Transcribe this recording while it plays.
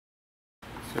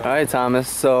All right, Thomas.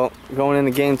 So going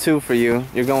into game 2 for you,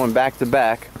 you're going back to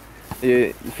back.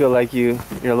 You feel like you're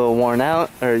a little worn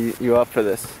out, or you up for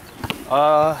this?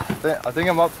 I think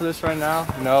I'm up for this right now.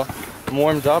 You know, I'm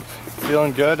warmed up,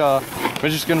 feeling good. It's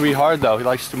just gonna be hard though. He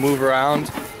likes to move around,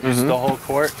 use the whole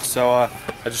court. So I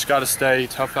just gotta stay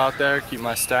tough out there, keep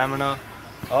my stamina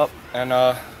up, and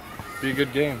be a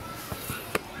good game.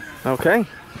 Okay.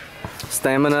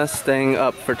 Stamina staying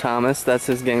up for Thomas. That's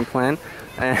his game plan.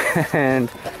 And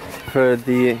for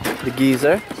the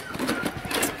geezer,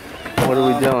 what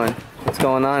are we doing? What's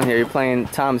going on here? You're playing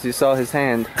Thomas. You saw his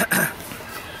hand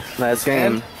last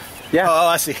game. Hand? Yeah. Oh,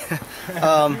 I see.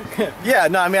 Yeah,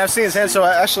 no, I mean, I've seen his hand. So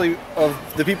actually, of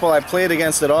the people I played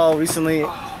against at all recently,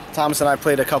 Thomas and I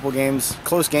played a couple games,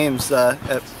 close games at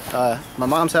my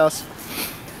mom's house.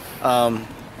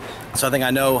 So I think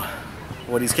I know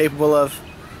what he's capable of.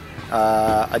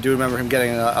 I do remember him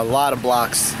getting a lot of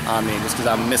blocks on me just because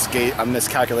I'm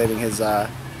miscalculating his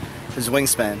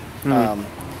wingspan.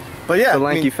 But yeah, He's a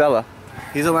lanky fella.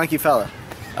 He's a lanky fella.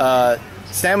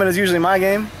 Stamina is usually my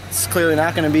game. It's clearly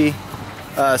not going to be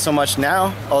so much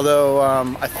now. Although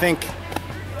I think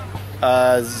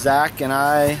Zach and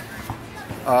I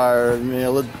are a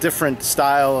little different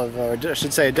style of, or I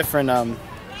should say, a different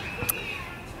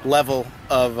level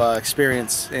of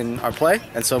experience in our play,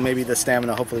 and so maybe the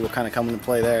stamina hopefully will kind of come into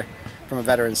play there from a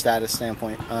veteran status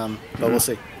standpoint. But we'll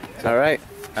see. All right.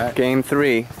 Game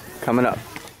 3 coming up.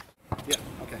 Yeah.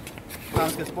 Okay.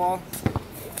 Thomas gets ball.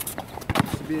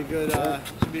 Should be a good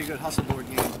hustle board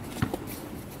game.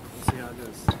 We'll see how it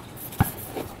goes.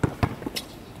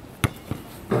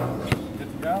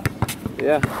 Good to go?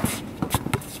 Yeah.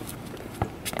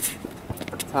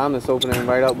 Thomas opening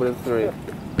right up with a 3.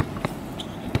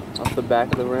 Off the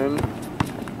back of the rim.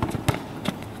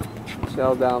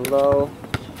 Shell down low.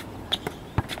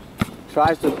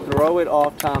 Tries to throw it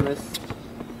off Thomas.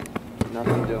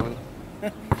 Nothing doing.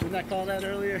 Didn't I call that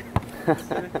earlier?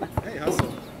 Hey,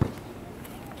 hustle.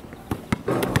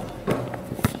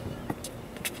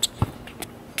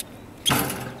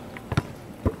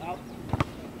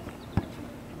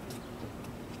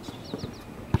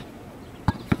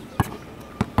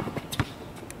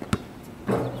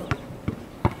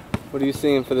 What are you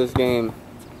seeing for this game,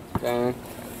 Darren?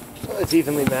 Well, it's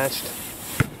evenly matched.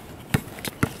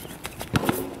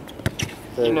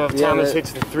 You know, if Thomas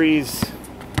hits the threes,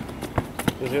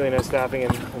 there's really no stopping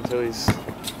him until he's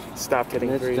stopped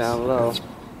hitting Mitch threes. Down low.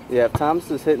 Yeah, if Thomas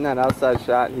is hitting that outside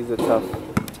shot, he's a tough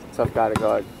guy to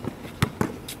guard.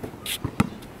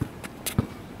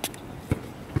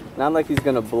 Not like he's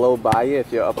gonna blow by you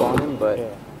if you're up on him, but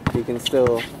Yeah. he can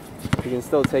still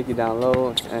take you down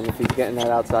low, and if he's getting that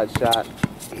outside shot.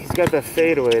 He's got the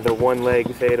fadeaway, the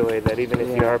one-leg fadeaway, that even if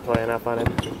you Yeah. are playing up on him,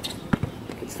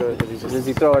 it's still, he's just... Does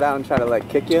he throw it out and try to like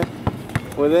kick you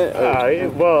with it?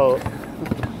 Well,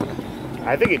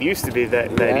 I think it used to be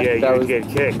that you would get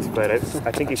kicked, but I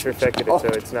think he's perfected it so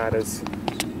it's not as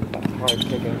hard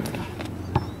kicking.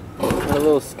 Got a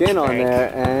little skin on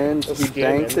there, and he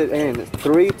banks it in.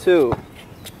 3-2.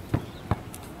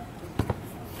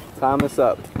 Thomas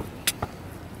up.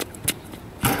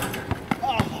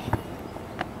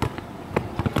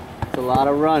 It's a lot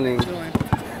of running.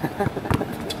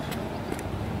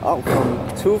 Oh,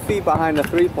 from 2 feet behind the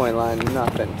three-point line,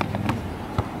 nothing.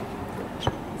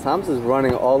 Thomas is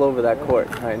running all over that court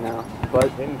right now, but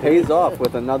pays off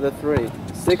with another 3.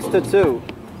 6-2.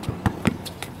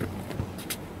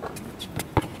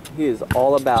 He is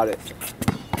all about it.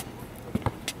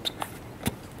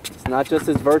 It's not just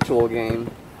his virtual game.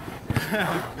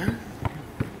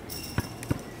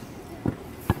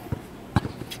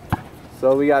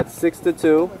 So we got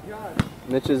 6-2.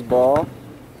 Mitch's ball.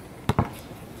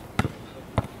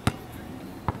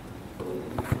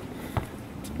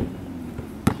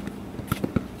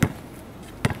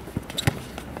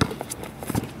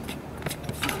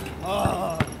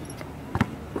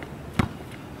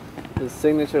 His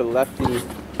signature lefty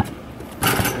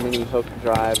mini hook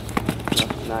drive,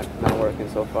 not working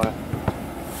so far.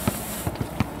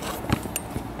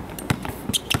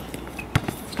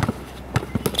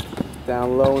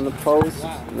 Down low in the post,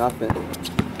 nothing.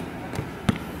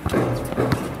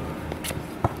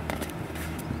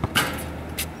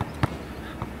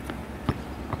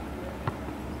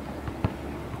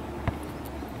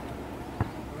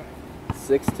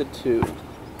 Six to 2.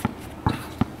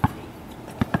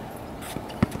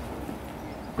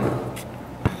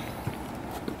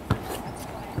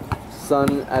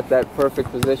 Sun at that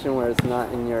perfect position where it's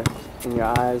not in your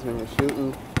eyes when you're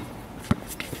shooting.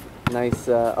 Nice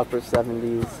upper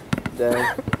 70s day.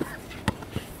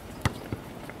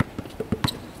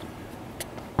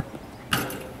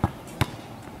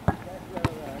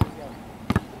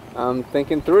 I'm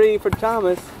thinking 3 for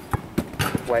Thomas.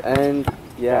 What? And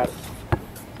yeah,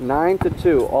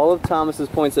 9-2. All of Thomas's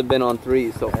points have been on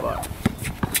 3s so far.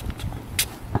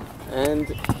 And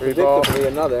predictably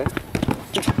another.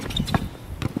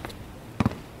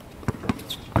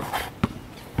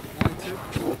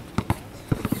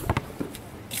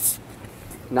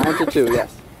 9-2,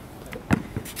 yes.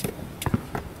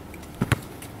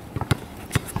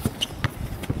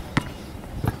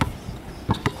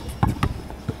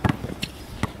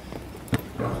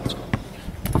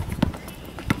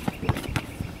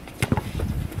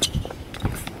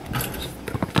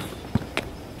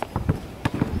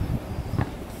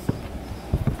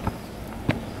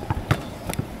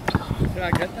 Did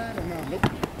I get that or no? Nope.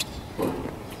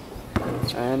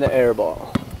 And the air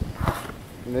ball.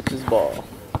 Mitch's ball.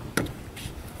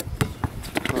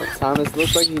 Well, Thomas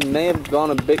looks like he may have gone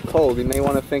a bit cold. He may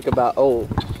want to think about, oh,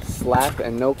 slap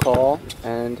and no call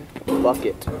and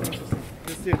bucket.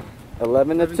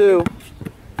 11-2.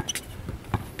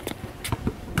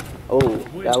 Oh,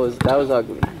 that was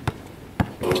ugly.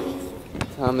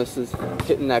 Thomas is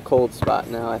hitting that cold spot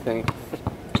now, I think.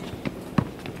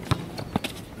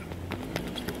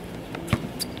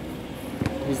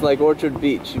 He's like Orchard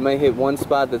Beach. You might hit one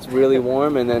spot that's really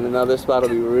warm and then another spot will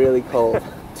be really cold,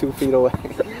 2 feet away.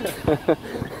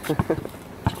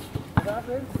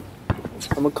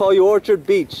 I'm gonna call you Orchard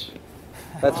Beach.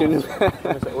 That's your new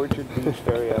Orchard Beach,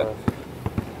 very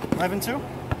 11-2?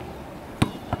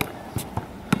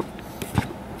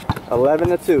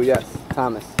 11-2, yes,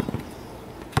 Thomas.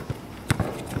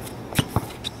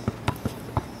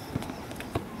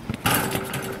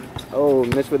 Oh,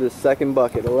 Mitch with his second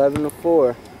bucket,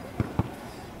 11-4.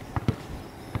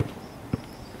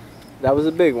 That was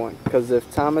a big one, because if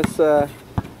Thomas would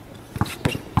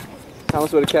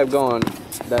have kept going,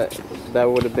 that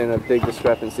would have been a big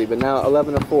discrepancy. But now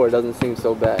 11-4 doesn't seem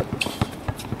so bad.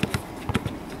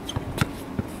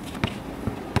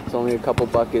 It's only a couple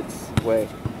buckets away.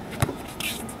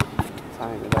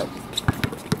 Tying it up.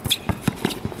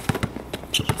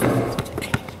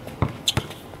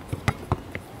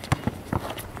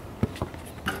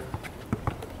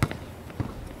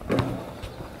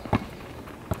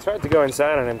 It's hard to go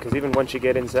inside on him because even once you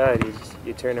get inside,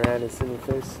 you turn around and it's in your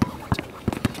face.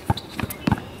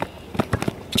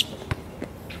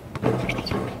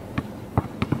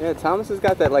 Yeah, Thomas has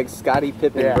got that like Scottie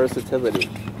Pippen versatility.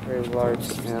 Very large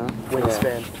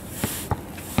wingspan.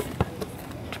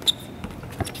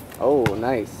 Oh,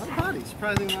 nice. A lot of body,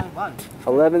 surprisingly a lot of body.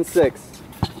 11-6.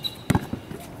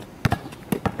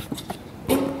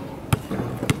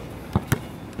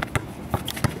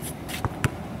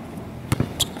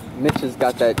 Mitch has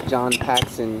got that John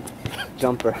Paxson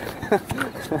jumper.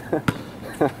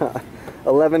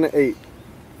 11-8.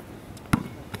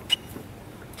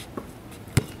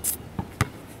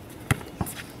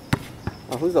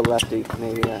 Oh, who's a lefty?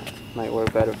 Maybe that might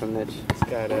work better for Mitch. He's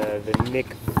got the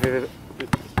Nick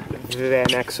Van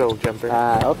Exel jumper.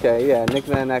 Ah, okay, yeah, Nick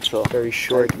Van Exel. Very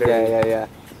short. Yeah.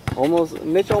 Almost,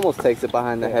 Mitch almost takes it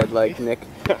behind the head like Nick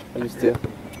used to.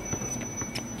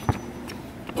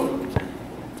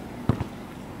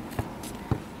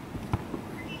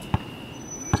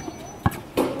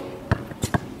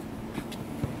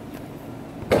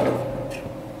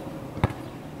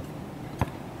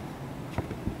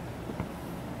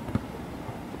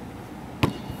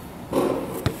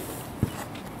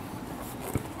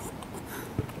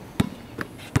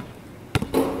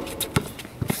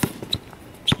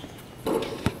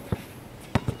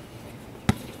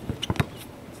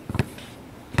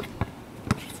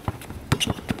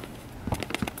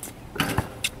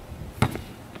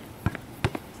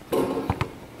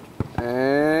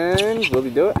 Will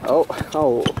he do it? Oh.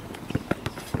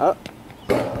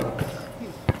 You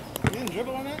didn't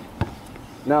dribble on that?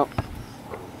 No.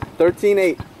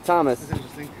 13-8, Thomas. That's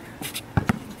interesting.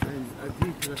 I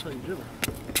didn't because I saw you dribble.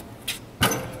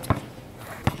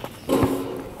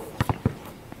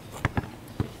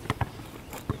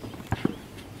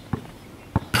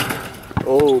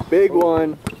 Oh, big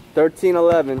one.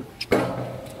 13-11.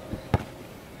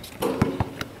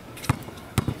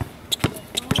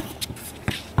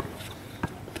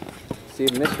 See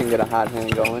if Mitch can get a hot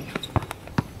hand going.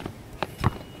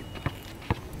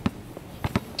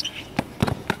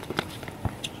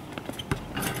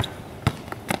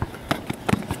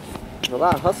 There's a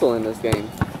lot of hustle in this game.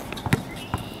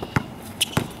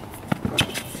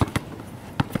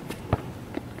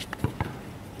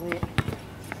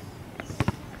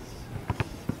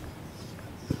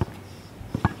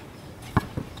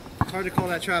 It's hard to call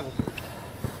that travel.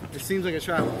 It seems like a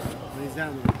travel when he's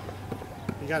down there.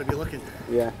 You gotta be looking.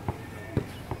 Yeah.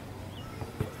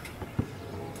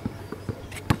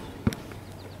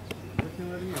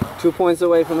 2 points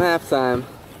away from halftime.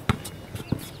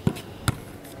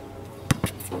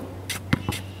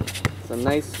 It's a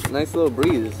nice little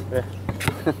breeze. Yeah.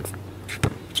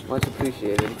 Much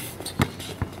appreciated.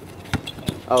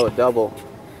 Oh, a double.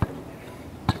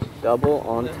 Double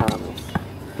on Thomas.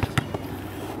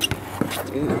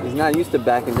 He's not used to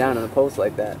backing down in the post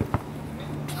like that.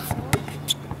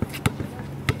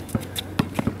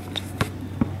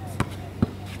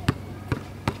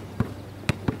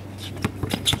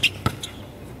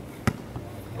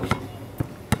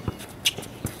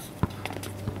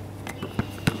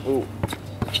 Ooh.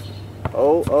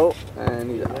 Oh,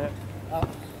 and he's out.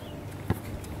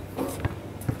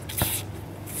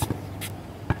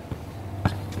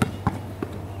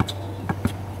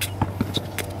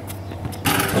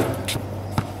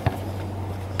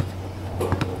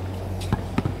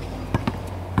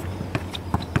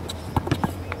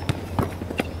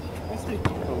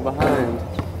 From behind,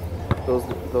 those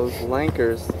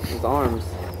lankers, his arms.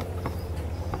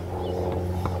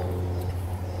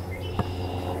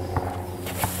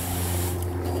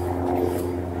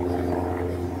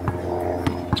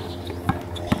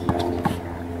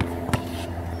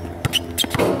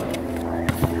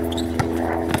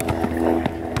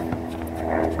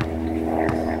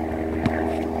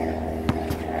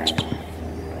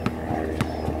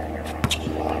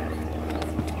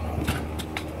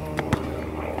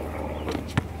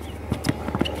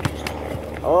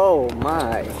 Oh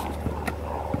my.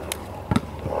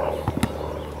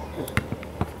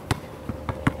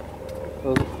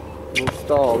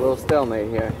 Little stalemate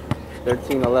here.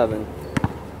 13-11.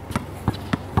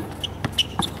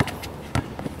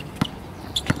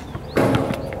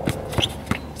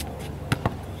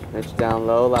 Mitch down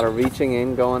low, a lot of reaching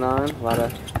in going on, a lot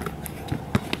of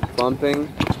bumping.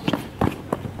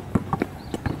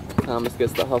 Thomas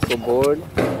gets the hustle board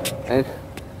and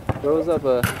throws up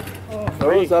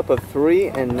a three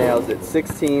and nails it.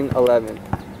 16-11.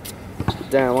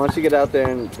 Darren, why don't you get out there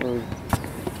and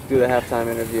do the halftime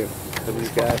interview for these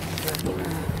guys?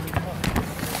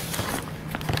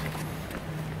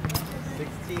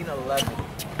 16-11.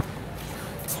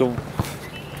 So,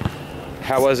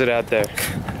 how was it out there?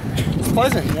 It's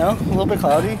pleasant, you know, a little bit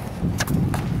cloudy.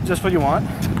 Just what you want.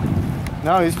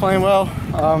 No, he's playing well.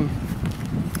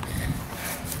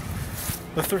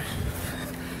 The three.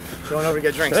 Going over to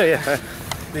get drinks. Oh yeah.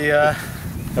 The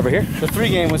Over here? the 3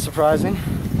 game was surprising.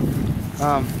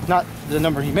 Not the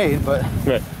number he made, but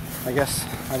Right. I guess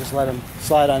I just let him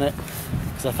slide on it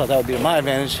because I thought that would be to my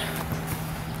advantage.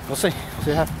 We'll see. We'll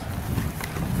see what happens.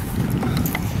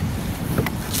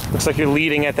 Looks like you're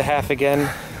leading at the half again.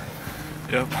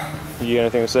 Yep. You got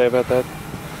anything to say about that?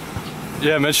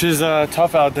 Yeah, Mitch is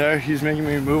tough out there. He's making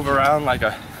me move around like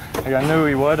I knew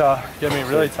he would. Get me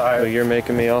really tired. Well, you're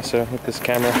making me also with this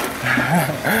camera.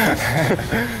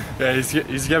 Yeah,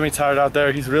 he's getting me tired out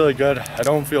there. He's really good. I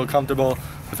don't feel comfortable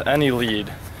with any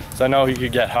lead. So I know he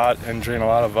could get hot and drain a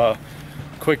lot of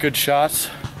quick, good shots.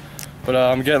 But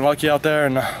I'm getting lucky out there,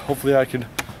 and hopefully I can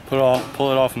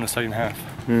pull it off in the second half.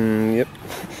 Yep.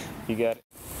 You got it.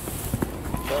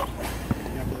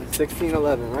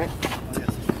 16-11, right?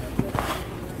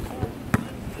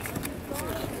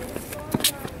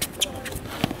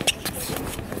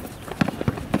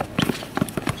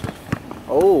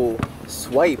 Oh,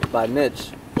 swipe by Mitch.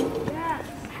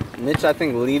 Mitch, I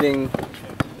think, leading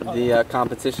the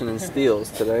competition in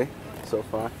steals today so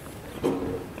far.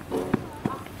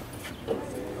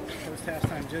 First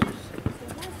halftime jitters.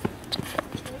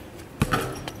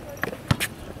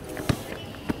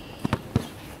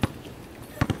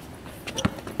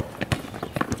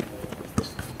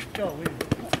 Go, lead.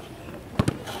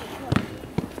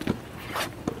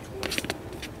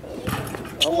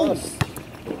 Almost.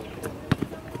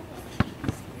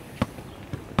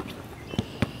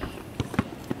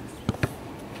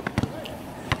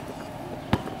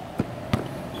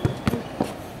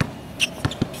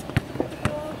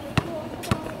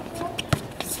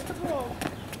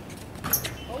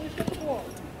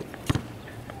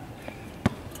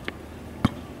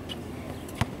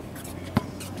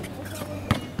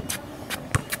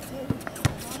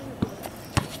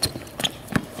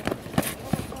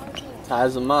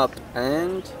 Ties him up,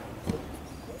 and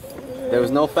there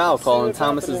was no foul call, and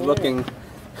Thomas is looking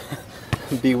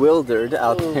bewildered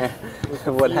out there.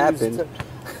 What happened?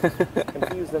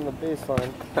 Confused on the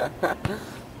baseline.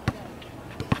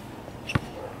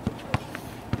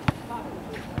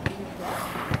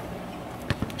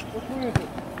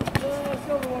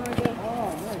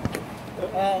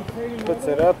 Puts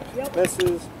it up,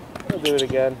 misses. We'll do it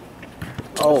again.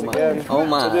 Oh my! Again. Oh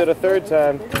my! We'll do it a third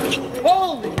time.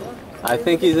 I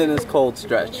think he's in his cold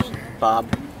stretch, Bob.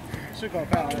 should go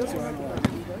foul. That's what I know.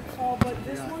 Oh, but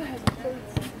this one has a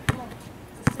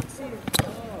 16.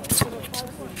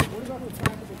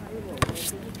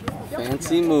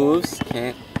 Fancy moves,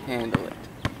 can't handle it.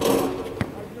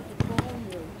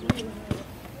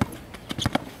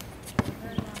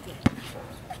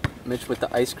 Mitch with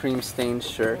the ice cream stained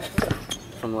shirt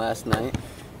from last night.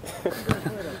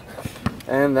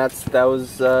 And that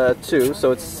was 2,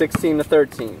 so it's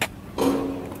 16-13.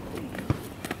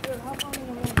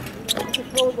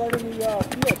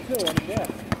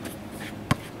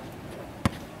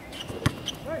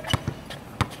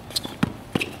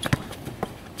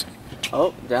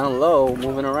 Oh, down low,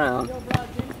 moving around.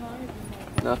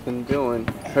 Nothing doing.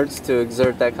 Hurts to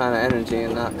exert that kind of energy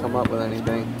and not come up with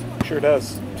anything. Sure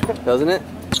does. Doesn't it?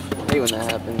 I hate when that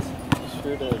happens.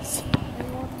 Sure does.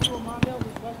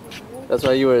 That's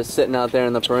why you were sitting out there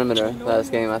in the perimeter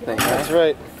last game, I think. That's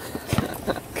right.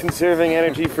 Conserving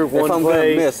energy for one If I'm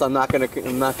play. gonna miss, I'm not gonna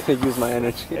use my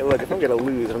energy. Hey, look, if I'm gonna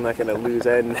lose, I'm not gonna lose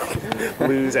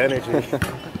lose energy.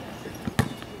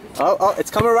 Oh, it's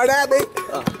coming right at me.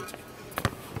 Oh.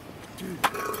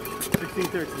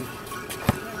 16-13.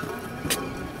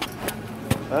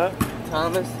 Huh?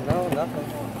 Thomas, no, nothing.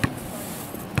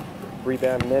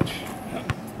 Rebound, Mitch.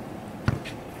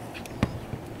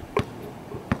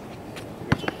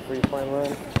 Mitch at the 3-point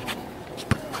line.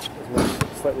 Mitch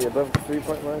slightly above the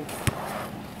 3-point line.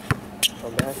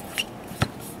 Come back.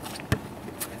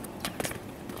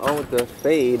 Oh, with the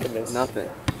fade, Goodness. nothing.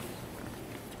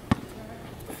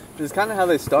 This is kind of how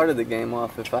they started the game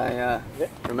off, if I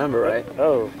remember right.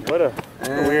 Oh, what a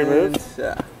weird move.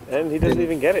 And he doesn't Didn't-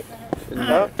 even get it.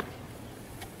 No.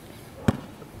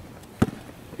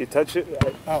 You touch it,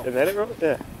 and then it rolled?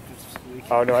 Yeah.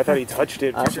 Oh no, I thought he touched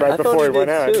it I right thought before he it went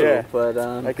did out. too, Yeah. but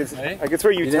I could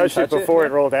swear you You didn't touched it touch it? before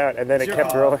it rolled out, and then it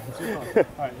kept rolling.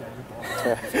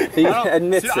 he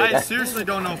admits I it. seriously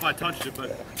don't know if I touched it, but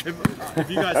if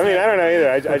you guys. I mean, I don't know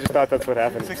either. I just thought that's what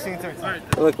happened. 16-13. All right,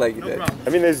 It looked like you no did. problem. I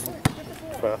mean, there's.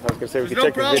 Well, I was gonna say we could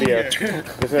There's check no the video. problem here.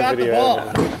 There's no Got the video. ball.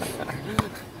 evidence.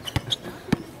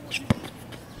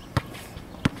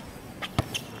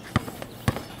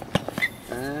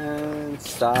 And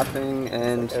stopping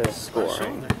and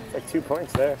scoring. It's like 2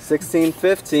 points there.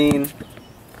 16-15.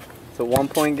 It's a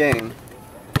 1-point game.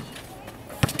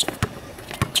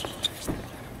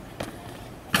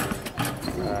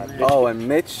 Oh, and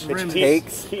Mitch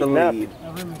takes the heating up. lead,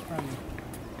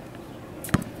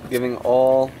 giving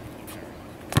all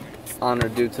honor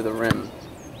due to the rim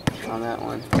on that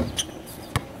one.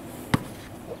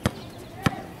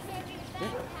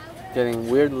 Getting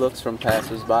weird looks from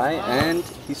passersby, and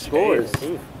he scores.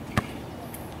 Ooh.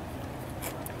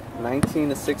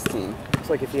 19-16. It's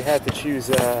like if you had to choose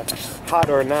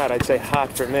hot or not, I'd say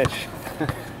hot for Mitch.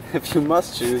 If you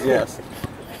must choose, yes.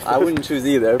 I wouldn't choose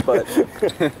either, but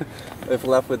if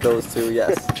left with those two,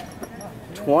 yes.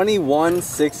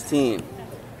 21-16.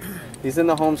 He's in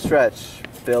the home stretch,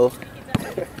 Bill.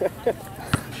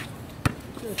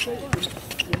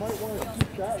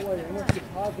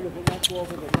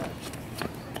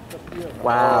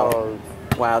 Wow.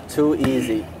 Wow, too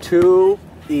easy. Too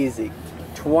easy.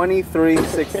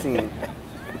 23-16.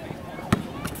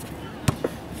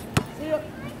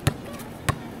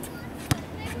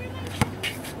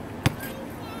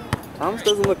 Thomas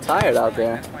doesn't look tired out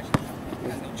there.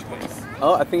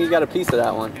 Oh, I think he got a piece of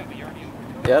that one.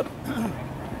 Yep.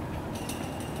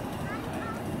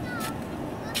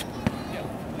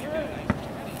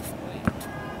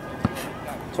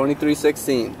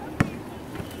 (23-16).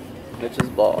 Mitch's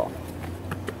ball.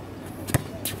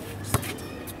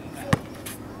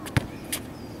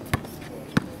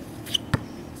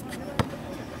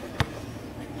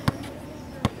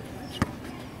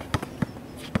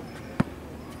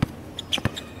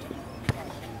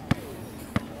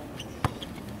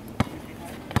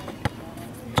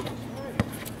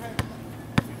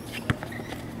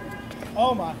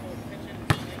 Oh my.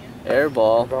 Air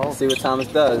ball. Let's see what Thomas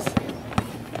does.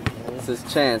 It's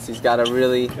his chance. He's got to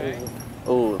really.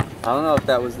 Oh, I don't know if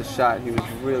that was the shot he was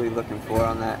really looking for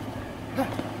on that.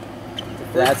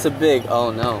 That's a big.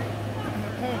 Oh no.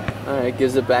 All right,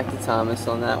 gives it back to Thomas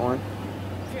on that one.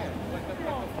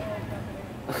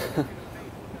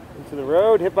 Into the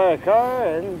road, hit by a car,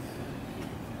 and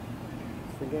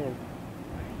it's the game.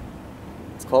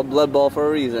 It's called blood ball for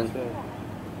a reason.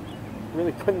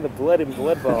 Really putting the blood in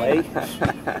blood ball, eh?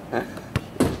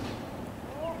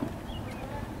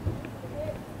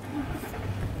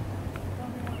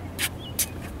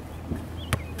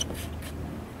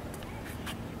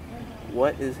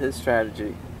 What is his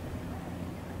strategy?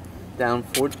 Down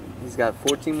 4. He's got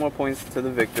 14 more points to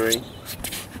the victory.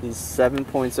 He's 7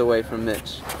 points away from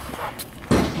Mitch.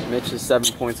 Mitch is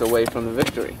 7 points away from the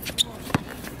victory.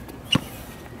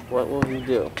 What will he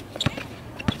do?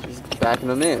 He's backing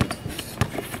him in.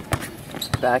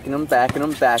 Backing him, backing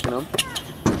him, backing him.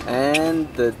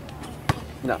 And the...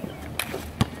 no.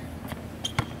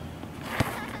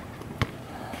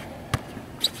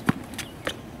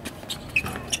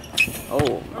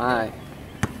 Oh my.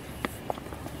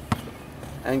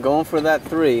 And going for that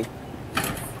 3.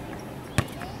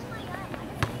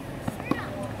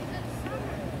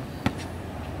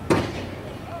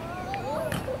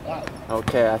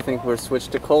 Okay, I think we're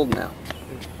switched to cold now.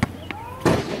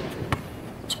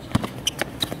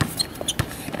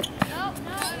 No.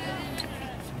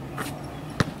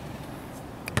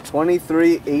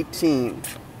 23-18.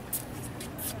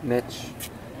 Mitch.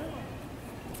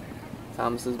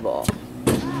 Thomas's ball.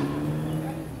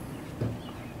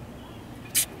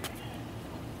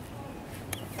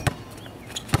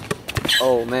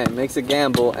 Oh man, makes a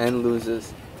gamble and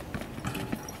loses.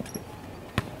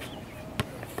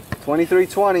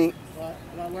 23-20. A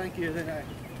lot lankier than I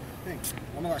think.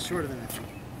 I'm a lot shorter than I think.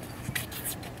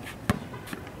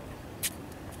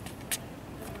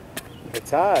 The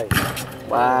tie.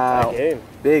 Wow. Tie game.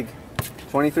 Big.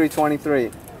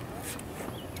 23-23.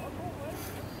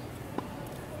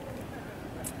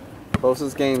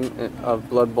 Closest game of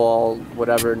blood ball,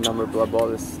 whatever number blood ball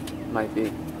this might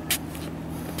be.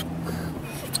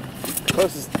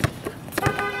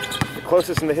 The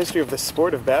closest in the history of the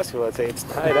sport of basketball, I'd say. It's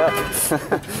tied up.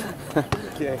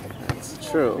 Okay. It's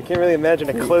true. I can't really imagine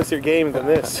a closer game than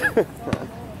this.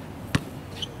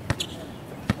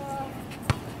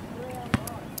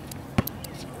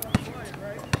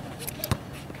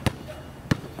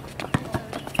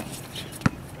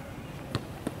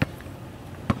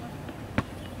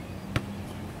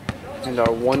 And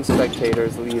our one spectator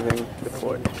is leaving the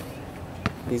court.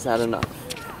 He's had enough.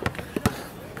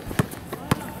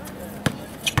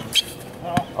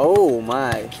 Oh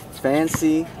my.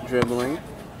 Fancy dribbling.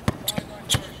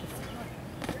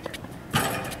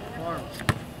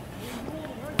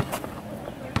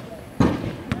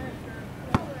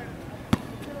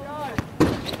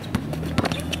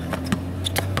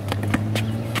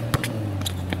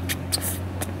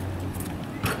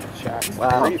 Shots.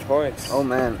 Wow. 3 points. Oh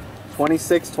man.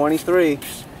 26-23.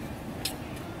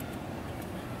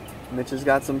 Mitch has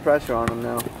got some pressure on him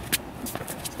now.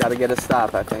 He's got to get a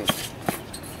stop, I think.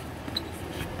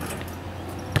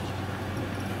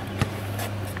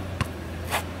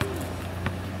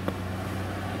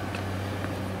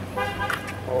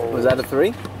 Was that a 3?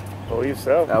 I believe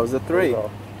so. That was a 3.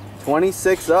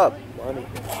 26 up. Money.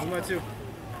 1-2.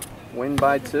 Win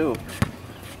by 2.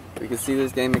 We can see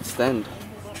this game extend.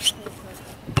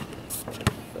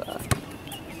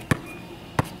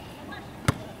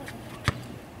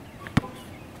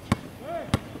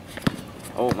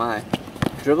 Oh my.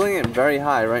 Dribbling it very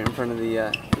high right in front of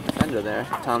the defender there.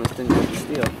 Thomas didn't get the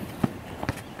steal.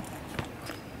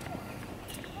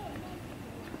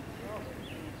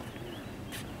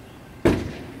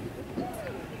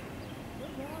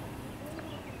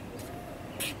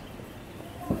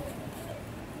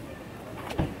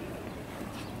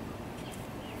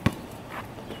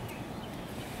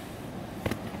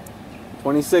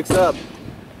 "26 up."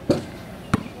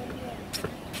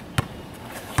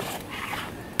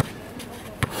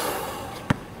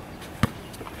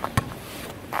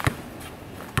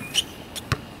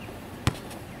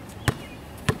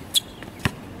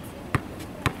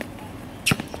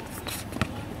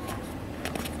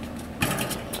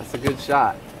 That's a good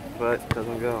shot, but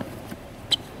doesn't go.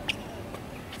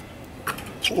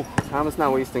 Ooh, Thomas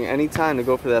not wasting any time to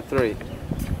go for that 3.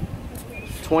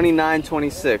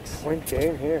 29-26. Point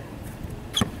game here.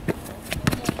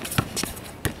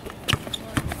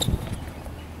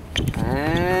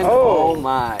 And oh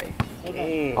my.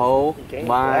 Game. Oh Game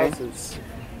my. classes.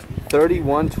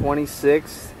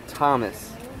 31-26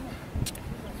 Thomas.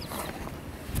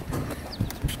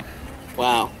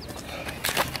 Wow.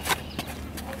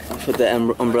 I'll put the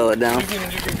umbrella down. You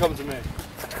can come to me.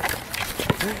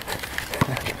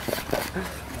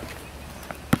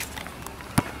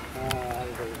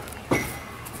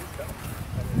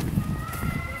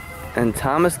 And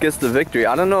Thomas gets the victory.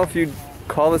 I don't know if you'd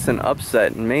call this an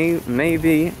upset.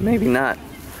 Maybe not.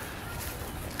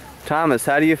 Thomas,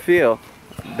 how do you feel?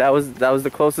 That was the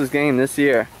closest game this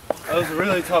year. That was a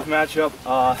really tough matchup.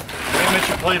 Me and Mitch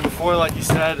have played before, like you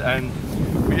said, and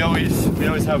we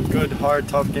always have good, hard,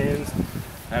 tough games.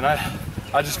 And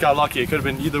I just got lucky. It could have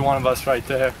been either one of us right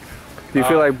there. Do you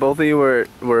feel like both of you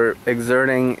were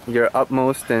exerting your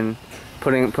utmost and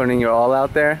putting your all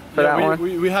out there for that one?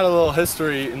 We had a little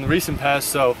history in the recent past,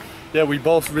 so yeah, we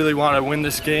both really want to win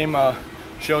this game.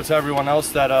 show to everyone else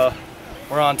that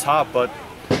we're on top, but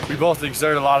we both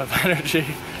exert a lot of energy,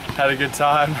 had a good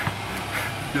time,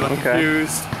 feeling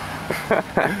confused.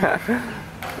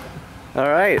 All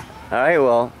right,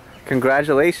 well,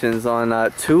 congratulations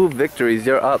on 2 victories.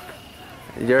 You're up.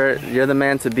 You're the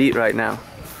man to beat right now.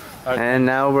 Right. And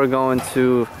now we're going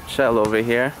to Shell over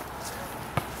here.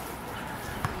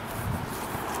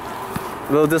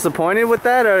 A little disappointed with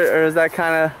that, or is that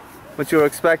kind of what you were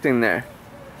expecting there?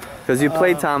 Because you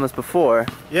played Thomas before.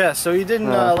 Yeah, so he didn't.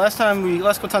 Last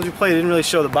couple times we played, he didn't really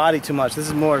show the body too much. This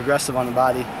is more aggressive on the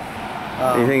body.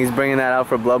 You think he's bringing that out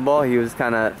for blood ball? He was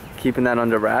kind of keeping that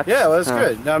under wraps. Yeah, well, that's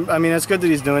good. I mean, it's good that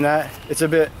he's doing that. It's a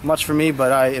bit much for me,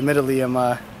 but I admittedly am.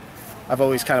 I've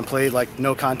always kind of played like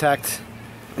no contact,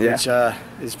 which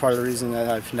is part of the reason that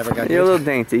I've never got. You're a little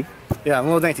dainty. Yeah, I'm a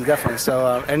little dainty, definitely.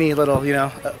 So any little, you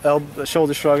know,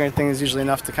 shoulder shrug or anything is usually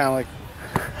enough to kind of like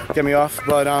get me off.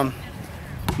 But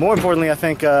more importantly, I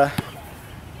think I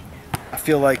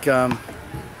feel like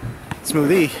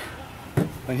Smoothie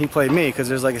when he played me, because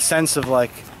there's like a sense of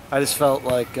like I just felt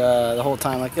like the whole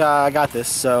time like I got this,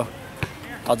 so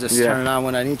I'll just turn it on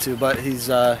when I need to. But he's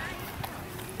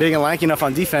big and lanky enough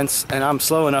on defense, and I'm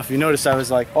slow enough. You notice I was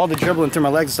like all the dribbling through my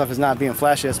legs and stuff is not being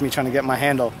flashy. That's me trying to get my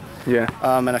handle. Yeah.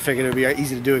 And I figured it would be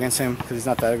easy to do against him because he's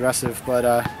not that aggressive.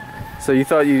 But so you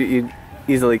thought you'd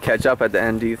easily catch up at the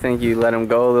end. Do you think you let him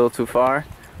go a little too far,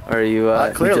 or you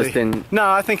clearly you just didn't? No,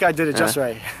 I think I did it just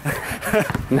right.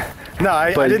 No,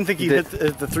 I didn't think he hit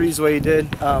the threes the way he did.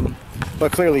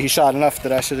 But clearly he shot enough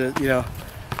that I should have, you know,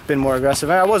 been more aggressive.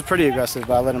 And I was pretty aggressive,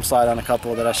 but I let him slide on a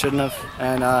couple that I shouldn't have.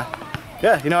 And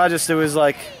yeah, you know, it was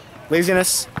like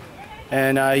laziness,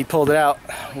 and he pulled it out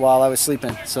while I was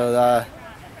sleeping. So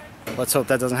let's hope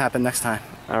that doesn't happen next time.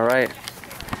 All right.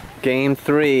 Game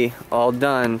 3, all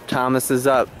done. Thomas is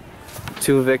up.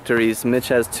 2 victories. Mitch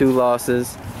has 2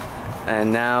 losses.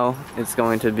 And now it's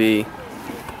going to be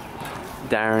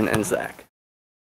Darren and Zach.